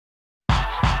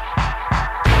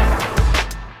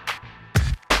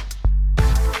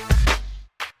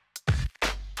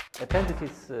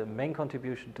Attensity's main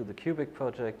contribution to the CUbRIK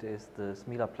project is the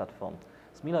SMILA platform.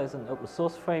 SMILA is an open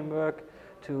source framework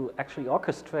to actually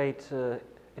orchestrate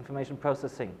information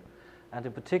processing, and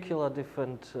in particular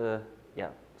different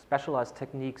specialized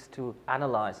techniques to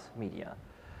analyze media.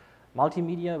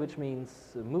 Multimedia, which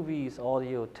means movies,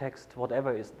 audio, text,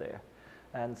 whatever is there.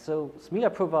 And so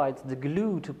SMILA provides the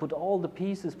glue to put all the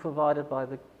pieces provided by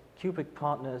the CUbRIK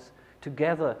partners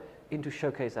together into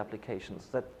showcase applications.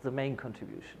 That's the main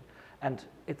contribution. And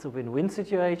it's a win-win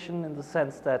situation in the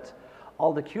sense that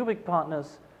all the CUbRIK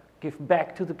partners give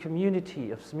back to the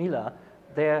community of SMILA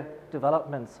their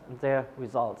developments and their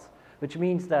results, which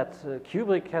means that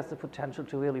CUbRIK has the potential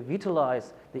to really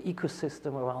vitalize the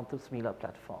ecosystem around the SMILA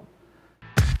platform.